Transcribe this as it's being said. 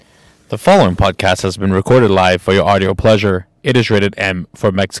The following podcast has been recorded live for your audio pleasure. It is rated M for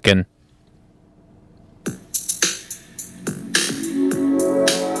Mexican.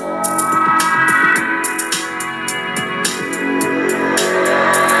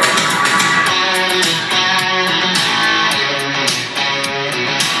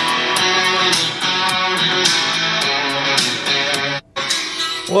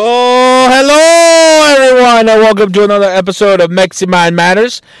 Well, hello everyone, and welcome to another episode of Mexi Mind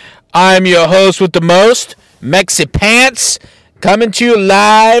Matters. I'm your host with the most, Mexi Pants, coming to you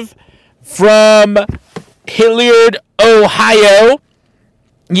live from Hilliard, Ohio.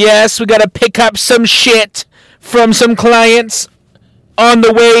 Yes, we gotta pick up some shit from some clients on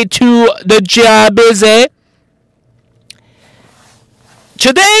the way to the job, is it?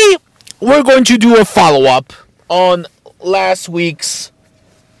 Today, we're going to do a follow-up on last week's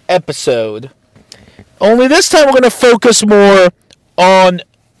episode. Only this time we're going to focus more on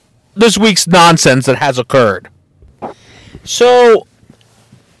this week's nonsense that has occurred. So,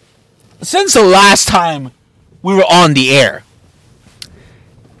 since the last time we were on the air,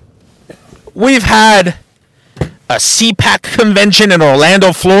 we've had a CPAC convention in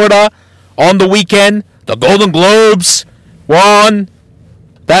Orlando, Florida on the weekend. The Golden Globes were on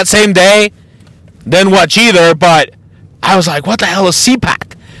that same day. Didn't watch either, but I was like, what the hell is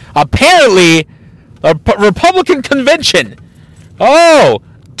CPAC? Apparently, a Republican convention. Oh,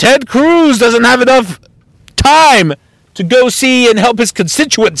 Ted Cruz doesn't have enough time to go see and help his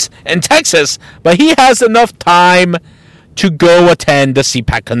constituents in Texas, but he has enough time to go attend the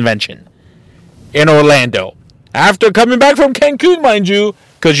CPAC convention in Orlando. After coming back from Cancun, mind you,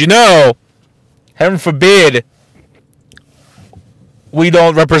 because heaven forbid, we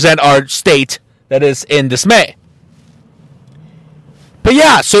don't represent our state that is in dismay. But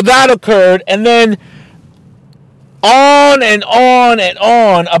yeah, so that occurred, and then on and on and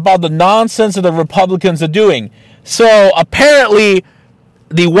on about the nonsense that the Republicans are doing. So apparently,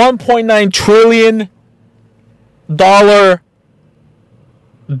 the $1.9 trillion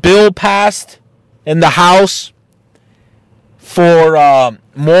bill passed in the House for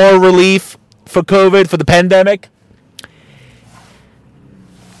more relief for COVID, for the pandemic.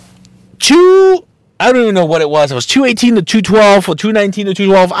 I don't even know what it was. It was 218 to 212 or 219 to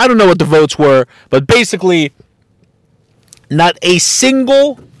 212. I don't know what the votes were. But basically, not a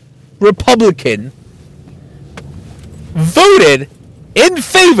single Republican voted in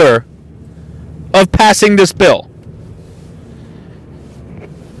favor of passing this bill.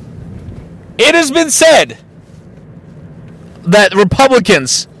 It has been said that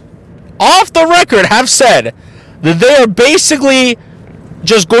Republicans, off the record, have said that they are basically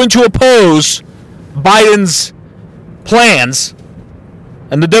just going to oppose Biden's plans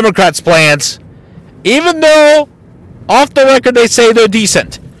and the Democrats' plans, even though off the record they say they're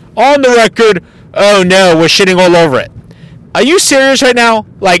decent. On the record, oh no, we're shitting all over it. Are you serious right now?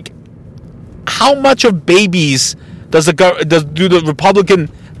 Like, how much of babies do the Republican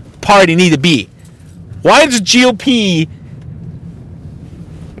Party need to be? Why does GOP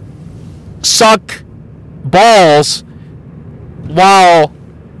suck balls while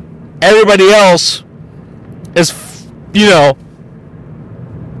everybody else is, doing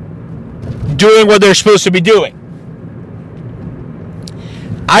what they're supposed to be doing?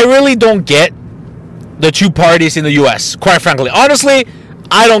 I really don't get the two parties in the U.S., quite frankly. Honestly,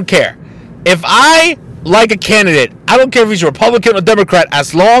 I don't care. If I like a candidate, I don't care if he's Republican or Democrat,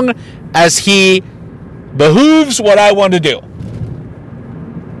 as long as he behooves what I want to do.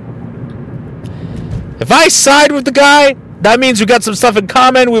 If I side with the guy, that means we got some stuff in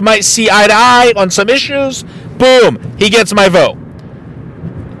common. We might see eye to eye on some issues. Boom, he gets my vote.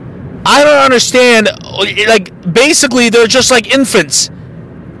 I don't understand. Like, basically, they're just like infants.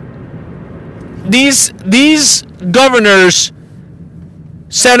 These governors,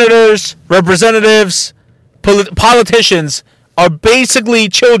 senators, representatives, politicians are basically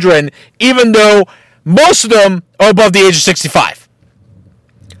children, even though most of them are above the age of 65.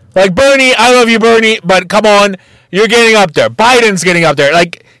 Like Bernie, I love you, Bernie, but come on. You're getting up there. Biden's getting up there.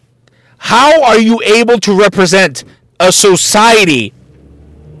 Like, how are you able to represent a society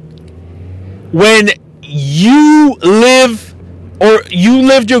when you lived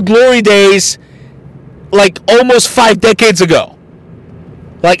your glory days like almost 5 decades ago?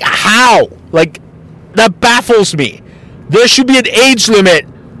 Like, how? Like, that baffles me. There should be an age limit,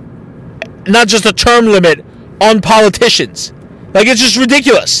 not just a term limit, on politicians. Like, it's just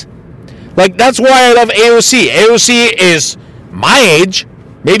ridiculous. Like, that's why I love AOC. AOC is my age,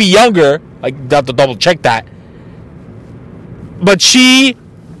 maybe younger. I have to double check that. But she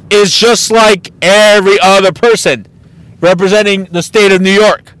is just like every other person representing the state of New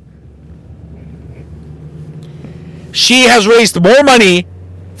York. she has raised more money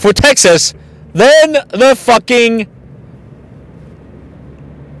for Texas than the fucking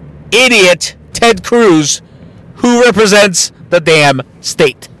idiot Ted Cruz, who represents the damn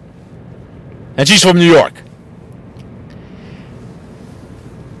state. And she's from New York.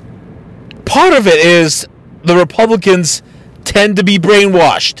 Part of it is the Republicans tend to be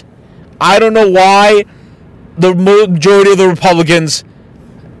brainwashed. I don't know why the majority of the Republicans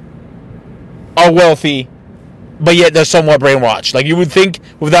are wealthy, but yet they're somewhat brainwashed. Like, you would think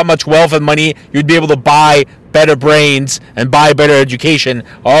with that much wealth and money, you'd be able to buy better brains and buy better education.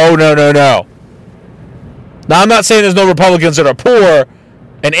 Oh, no. Now, I'm not saying there's no Republicans that are poor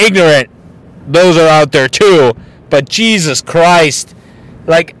and ignorant. Those are out there too. But Jesus Christ,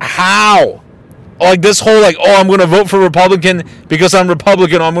 like, how? Like, this whole, like, oh, I'm going to vote for Republican because I'm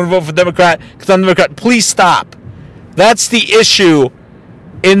Republican, or I'm going to vote for Democrat because I'm Democrat. Please stop. That's the issue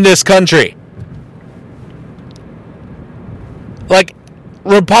in this country. Like,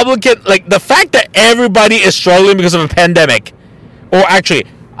 Republican, like, the fact that everybody is struggling because of a pandemic, or actually,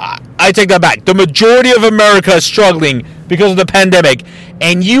 I take that back. The majority of America is struggling because of the pandemic,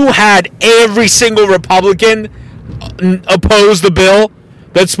 and you had every single Republican oppose the bill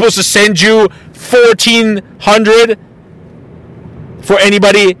that's supposed to send you $1,400 for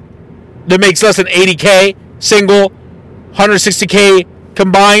anybody that makes less than $80K single, $160K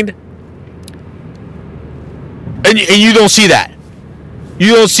combined, and you don't see that.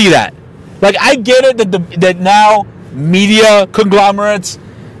 You don't see that. Like, I get it that now media conglomerates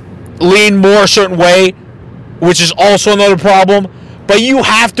lean more a certain way, which is also another problem. But you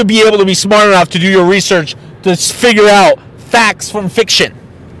have to be able to be smart enough to do your research to figure out facts from fiction.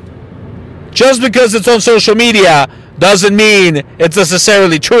 Just because it's on social media doesn't mean it's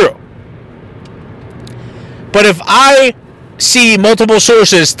necessarily true. But if I see multiple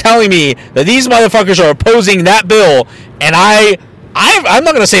sources telling me that these motherfuckers are opposing that bill, and I'm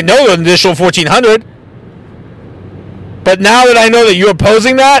not going to say no to an additional $1,400. But now that I know that you're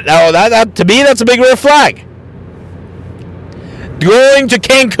opposing that, that to me, that's a big red flag. Going to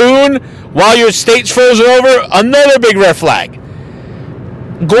Cancun while your state's frozen over, another big red flag.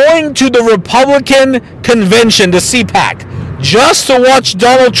 Going to the Republican convention, the CPAC, just to watch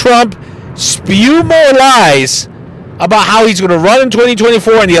Donald Trump spew more lies about how he's going to run in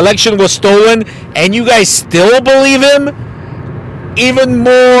 2024 and the election was stolen, and you guys still believe him? Even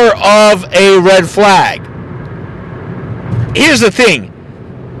more of a red flag. Here's the thing.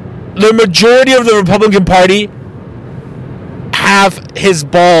 The majority of the Republican Party have his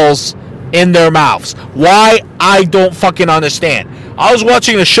balls in their mouths. Why? I don't fucking understand. I was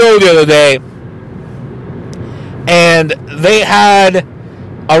watching a show the other day, and they had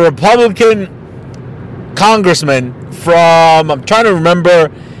a Republican congressman from, I'm trying to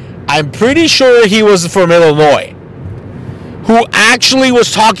remember, I'm pretty sure he was from Illinois, who actually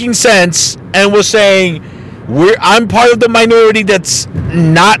was talking sense and was saying, I'm part of the minority that's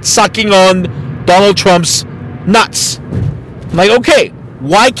not sucking on Donald Trump's nuts. I'm like, okay,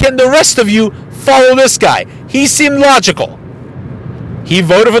 why can't the rest of you follow this guy? He seemed logical. He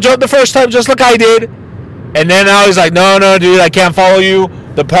voted for Trump the first time just like I did. And then now he's like, no, dude, I can't follow you.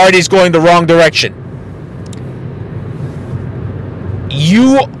 The party's going the wrong direction.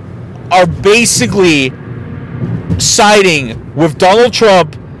 You are basically siding with Donald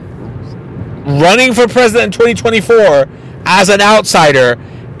Trump running for president in 2024 as an outsider,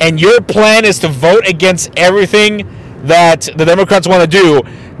 and your plan is to vote against everything that the Democrats want to do.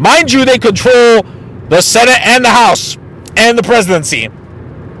 Mind you, they control the Senate and the House and the presidency.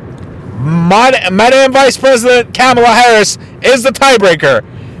 Madam Vice President Kamala Harris is the tiebreaker,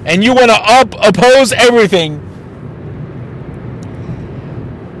 and you want to oppose everything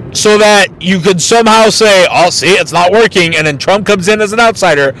so that you could somehow say, oh, see, it's not working, and then Trump comes in as an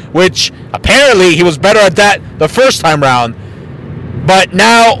outsider, which apparently he was better at that the first time round. But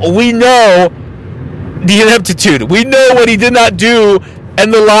now we know the ineptitude. We know what he did not do,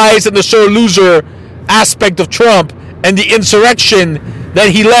 and the lies and the sore loser aspect of Trump, and the insurrection that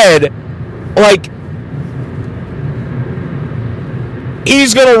he led. Like,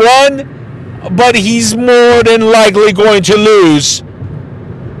 he's going to run, but he's more than likely going to lose.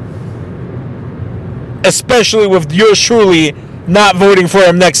 Especially with yours truly not voting for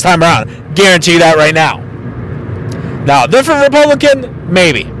him next time around. Guarantee that right now. Now, different Republican?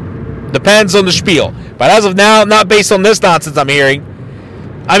 Maybe. Depends on the spiel. But as of now, not based on this nonsense I'm hearing.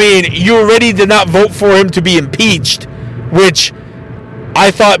 I mean, you already did not vote for him to be impeached, which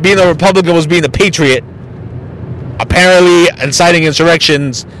I thought being a Republican was being a patriot. Apparently, inciting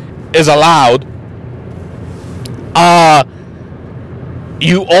insurrections is allowed.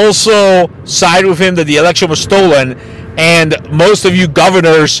 you also side with him that the election was stolen, and most of you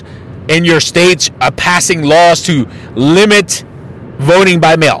governors in your states are passing laws to limit voting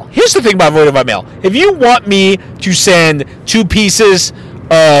by mail. Here's the thing about voting by mail. If you want me to send 2 pieces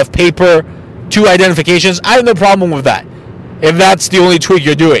of paper, 2 identifications, I have no problem with that, if that's the only tweak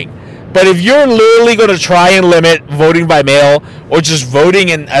you're doing. But if you're literally going to try and limit voting by mail, or just voting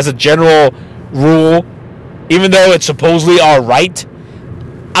in as a general rule, even though it's supposedly our right,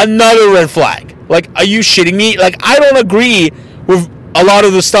 another red flag. Like, are you shitting me? Like, I don't agree with a lot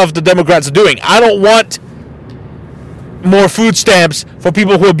of the stuff the Democrats are doing. I don't want more food stamps for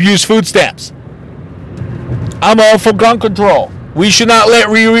people who abuse food stamps. I'm all for gun control. We should not let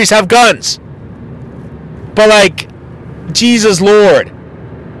Riris have guns. But, like, Jesus Lord,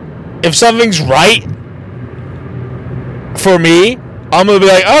 if something's right for me, I'm going to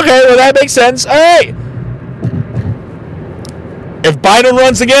be like, okay, well, that makes sense. All right. If Biden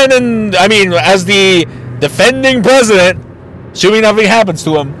runs again, and as the defending president, assuming nothing happens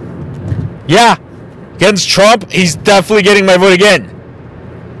to him, yeah, against Trump, he's definitely getting my vote again.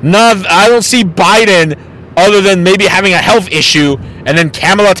 I don't see Biden, other than maybe having a health issue, and then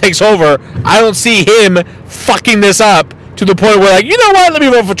Kamala takes over. I don't see him fucking this up to the point where, like, you know what, let me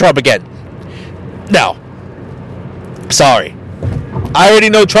vote for Trump again. No. Sorry. I already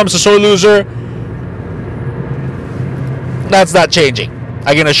know Trump's a sore loser. That's not changing.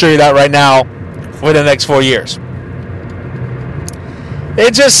 I can assure you that right now for the next 4 years.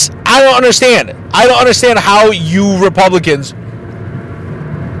 It just, I don't understand. I don't understand how you Republicans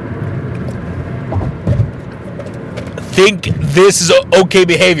think this is okay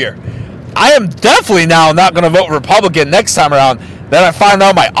behavior. I am definitely now not going to vote Republican next time around that I find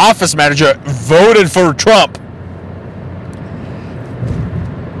out my office manager voted for Trump.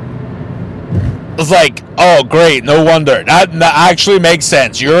 It's like, oh, great, no wonder. That actually makes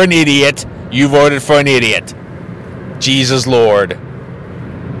sense. You're an idiot. You voted for an idiot. Jesus Lord.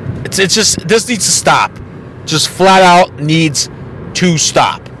 It's just, this needs to stop. Just flat out needs to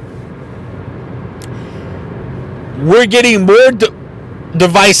stop. We're getting more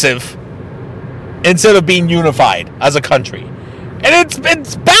divisive instead of being unified as a country. And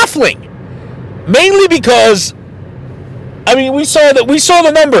it's baffling. Mainly because, we saw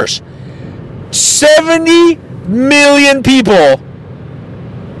the numbers. 70 million people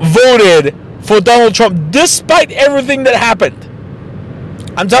voted for Donald Trump despite everything that happened.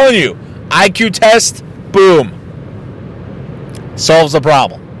 I'm telling you, IQ test, boom. Solves the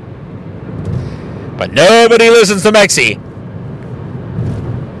problem. But nobody listens to Mexi.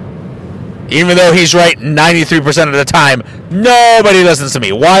 Even though he's right 93% of the time, nobody listens to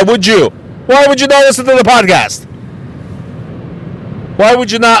me. Why would you? Why would you not listen to the podcast? Why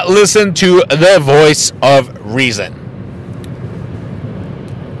would you not listen to the voice of reason?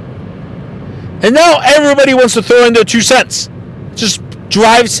 And now everybody wants to throw in their 2 cents. Just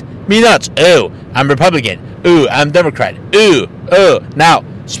drives me nuts. Oh, I'm Republican. Ooh, I'm Democrat. Ooh, oh. Now,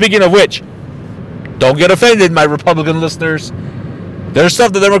 speaking of which, don't get offended, my Republican listeners. There's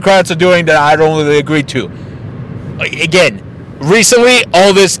stuff the Democrats are doing that I don't really agree to. Again, recently,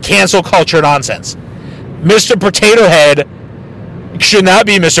 all this cancel culture nonsense. Mr. Potato Head should not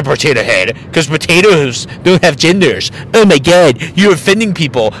be Mr. Potato Head, because potatoes don't have genders. Oh my God, you're offending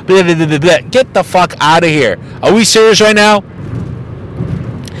people. Blah, blah, blah, blah, blah. Get the fuck out of here. Are we serious right now?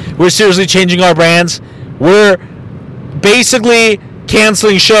 We're seriously changing our brands. We're basically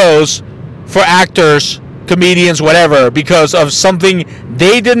canceling shows for actors, comedians, whatever, because of something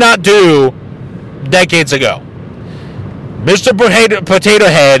they did not do decades ago. Mr. Potato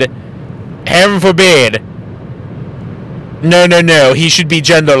Head, heaven forbid, no, he should be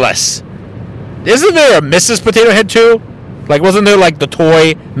genderless. Isn't there a Mrs. Potato Head too? Like, wasn't there like the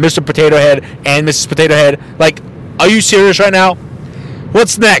toy Mr. Potato Head and Mrs. Potato Head? Like, are you serious right now?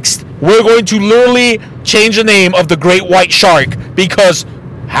 What's next? We're going to literally change the name of the great white shark because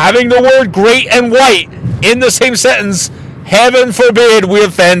having the word great and white in the same sentence, heaven forbid we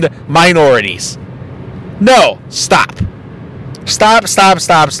offend minorities. No, stop. Stop.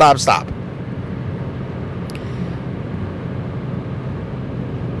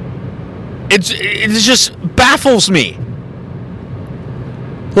 It just baffles me.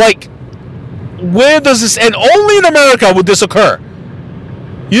 Like, where does this end? Only in America would this occur.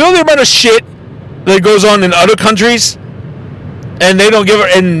 You know the amount of shit that goes on in other countries, and they don't give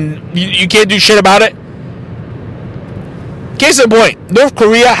it, and you can't do shit about it. Case in point, North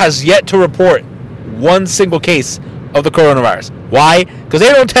Korea has yet to report one single case of the coronavirus. Why? Because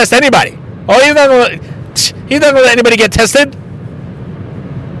they don't test anybody. Oh, he's not gonna let anybody get tested.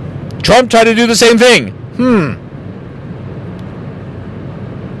 Trump tried to do the same thing.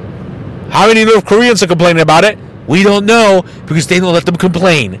 How many North Koreans are complaining about it? We don't know because they don't let them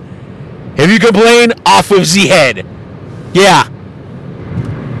complain. If you complain, off with the head. Yeah.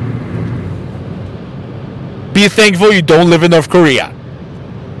 Be thankful you don't live in North Korea.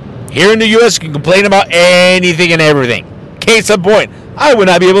 Here in the U.S., you can complain about anything and everything. Case in point, I would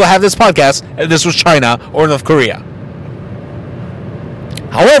not be able to have this podcast if this was China or North Korea.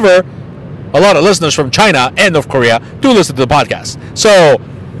 However, a lot of listeners from China and North Korea do listen to the podcast. So,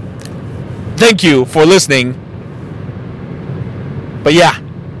 thank you for listening. But yeah,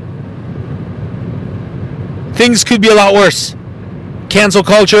 things could be a lot worse. Cancel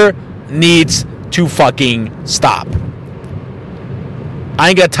culture needs to fucking stop. I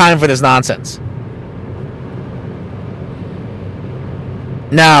ain't got time for this nonsense.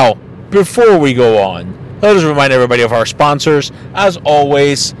 Now, before we go on, let us remind everybody of our sponsors. As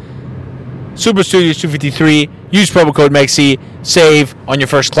always, Super Studios 253. Use promo code MEXI. Save on your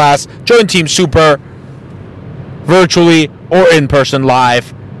first class. Join Team Super virtually or in person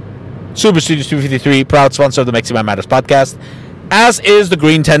live. Super Studios 253, proud sponsor of the Mexican Matters podcast. As is the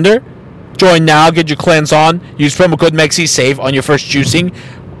Green Tender. Join now. Get your cleanse on. Use promo code MEXI. Save on your first juicing.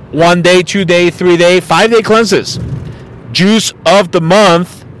 1 day, 2 day, 3 day, 5 day cleanses. Juice of the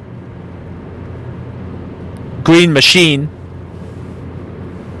month. Green Machine.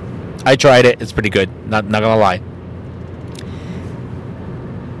 I tried it. It's pretty good. Not gonna lie.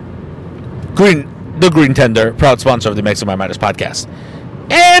 The Green Tender, proud sponsor of the Mexican Matters podcast.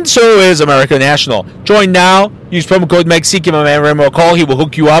 And so is American National. Join now. Use promo code MEXI. Give my man Remo a call. He will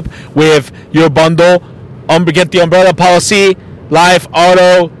hook you up with your bundle. Get the umbrella policy, life,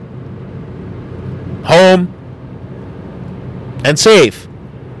 auto, home, and save.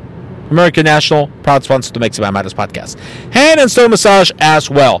 American National, proud sponsor of the Mexican Matters podcast. Hand and stone massage as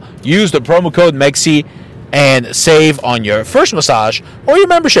well. Use the promo code MEXI and save on your first massage or your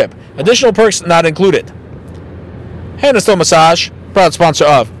membership. Additional perks not included. Hand and stone massage, proud sponsor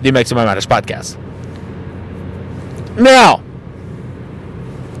of the Mexican Matters podcast. Now,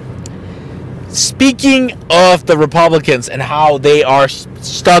 speaking of the Republicans and how they are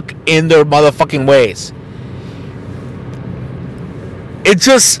stuck in their motherfucking ways, it's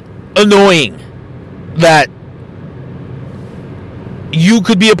just annoying that you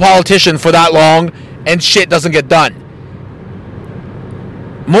could be a politician for that long and shit doesn't get done.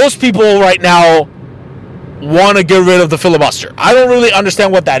 Most people right now want to get rid of the filibuster. I don't really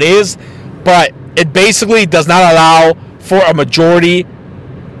understand what that is, but it basically does not allow for a majority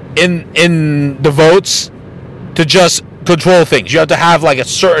in the votes to just control things. You have to have like a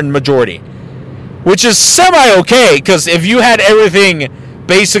certain majority, which is semi-okay, because if you had everything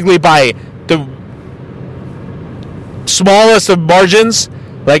basically by the smallest of margins,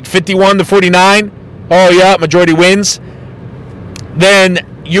 like 51 to 49, oh yeah, majority wins, then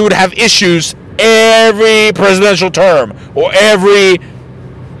you would have issues every presidential term or every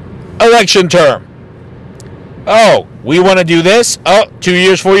election term. Oh, we want to do this. Oh, 2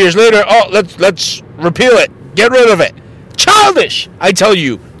 years, 4 years later, oh, let's repeal it. Get rid of it. Childish, I tell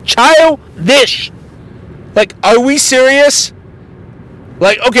you. Childish. Like, are we serious?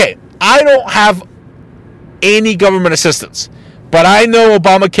 Like, okay, I don't have any government assistance, but I know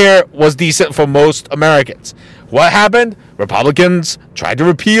Obamacare was decent for most Americans. What happened? Republicans tried to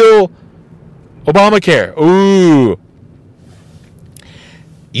repeal Obamacare. Ooh.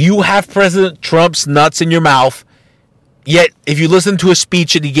 You have President Trump's nuts in your mouth, yet if you listen to a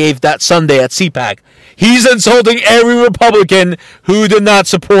speech that he gave that Sunday at CPAC, he's insulting every Republican who did not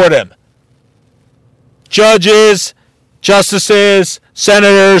support him. Judges, justices,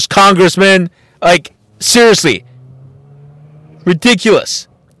 senators, congressmen, like, seriously. Ridiculous.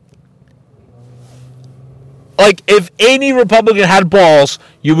 Like, if any Republican had balls,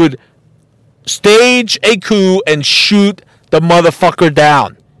 you would stage a coup and shoot the motherfucker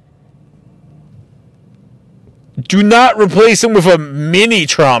down. Do not replace him with a mini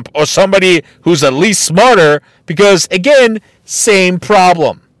Trump or somebody who's at least smarter, because, again, same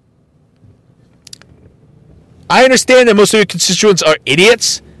problem. I understand that most of your constituents are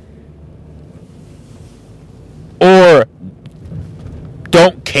idiots or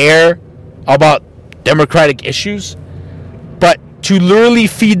don't care about democratic issues, but to literally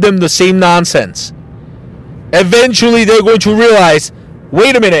feed them the same nonsense, eventually they're going to realize,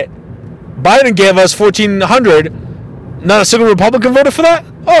 wait a minute, Biden gave us 1,400, not a single Republican voted for that?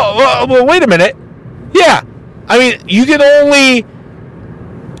 Oh, well, wait a minute. Yeah, I mean, you can only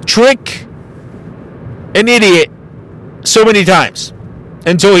trick an idiot so many times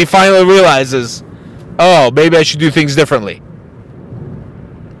until he finally realizes, oh, maybe I should do things differently.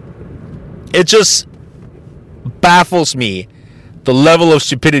 It just baffles me the level of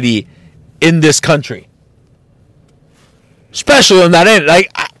stupidity in this country. Especially on that end. Like,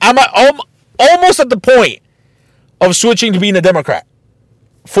 I'm almost at the point of switching to being a Democrat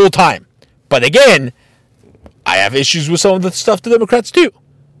full time. But again, I have issues with some of the stuff the Democrats do.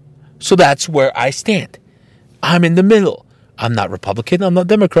 So that's where I stand. I'm in the middle. I'm not Republican. I'm not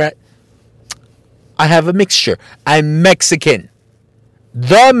Democrat. I have a mixture. I'm Mexican.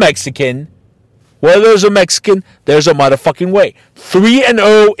 The Mexican. Where there's a Mexican, there's a motherfucking way.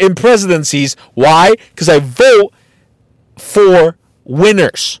 3-0 in presidencies. Why? Because I vote for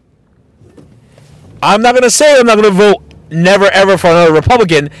winners. I'm not going to say I'm not going to vote never ever for another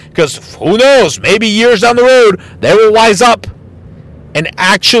Republican, because who knows, maybe years down the road they will wise up and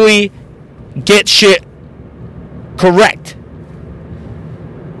actually get shit correct.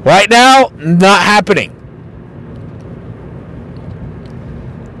 Right now, not happening.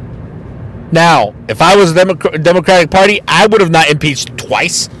 Now, if I was a Democratic Party, I would have not impeached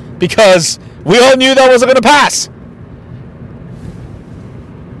twice, because we all knew that wasn't going to pass.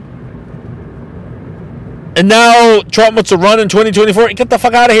 And now Trump wants to run in 2024. Get the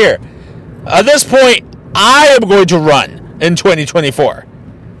fuck out of here. At this point, I am going to run in 2024.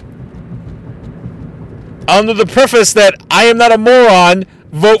 Under the preface that I am not a moron,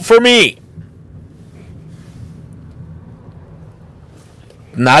 vote for me.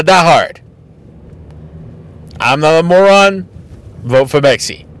 Not that hard. I'm not a moron, vote for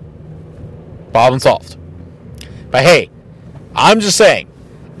Mexi. Problem solved. But hey, I'm just saying,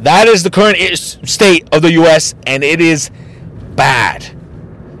 that is the current state of the U.S., and it is bad.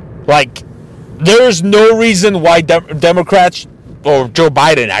 Like, there is no reason why Democrats, or Joe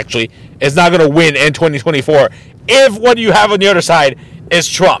Biden actually, is not going to win in 2024 if what you have on the other side is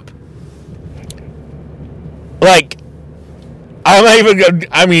Trump. Like, I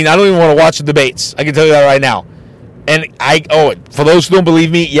don't even want to watch the debates. I can tell you that right now. And for those who don't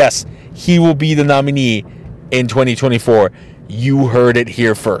believe me, yes, he will be the nominee in 2024. You heard it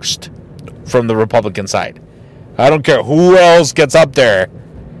here first from the Republican side. I don't care who else gets up there.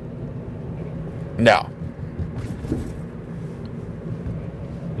 No.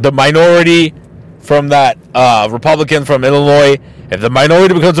 The minority from that Republican from Illinois, if the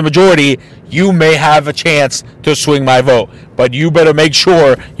minority becomes a majority, you may have a chance to swing my vote. But you better make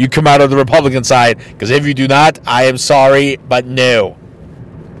sure you come out of the Republican side, because if you do not, I am sorry, but no.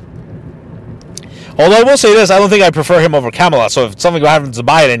 Although I will say this, I don't think I prefer him over Kamala. So if something happens to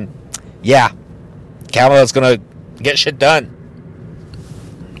Biden, yeah, Kamala's going to get shit done.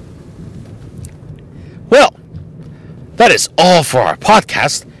 Well, that is all for our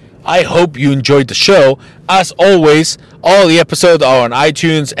podcast. I hope you enjoyed the show. As always, all the episodes are on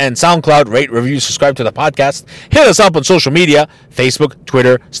iTunes and SoundCloud. Rate, review, subscribe to the podcast. Hit us up on social media, Facebook,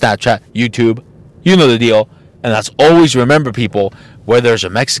 Twitter, Snapchat, YouTube. You know the deal. And as always, remember, people, where there's a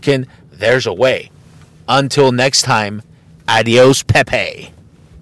Mexican, there's a way. Until next time, adios, Pepe.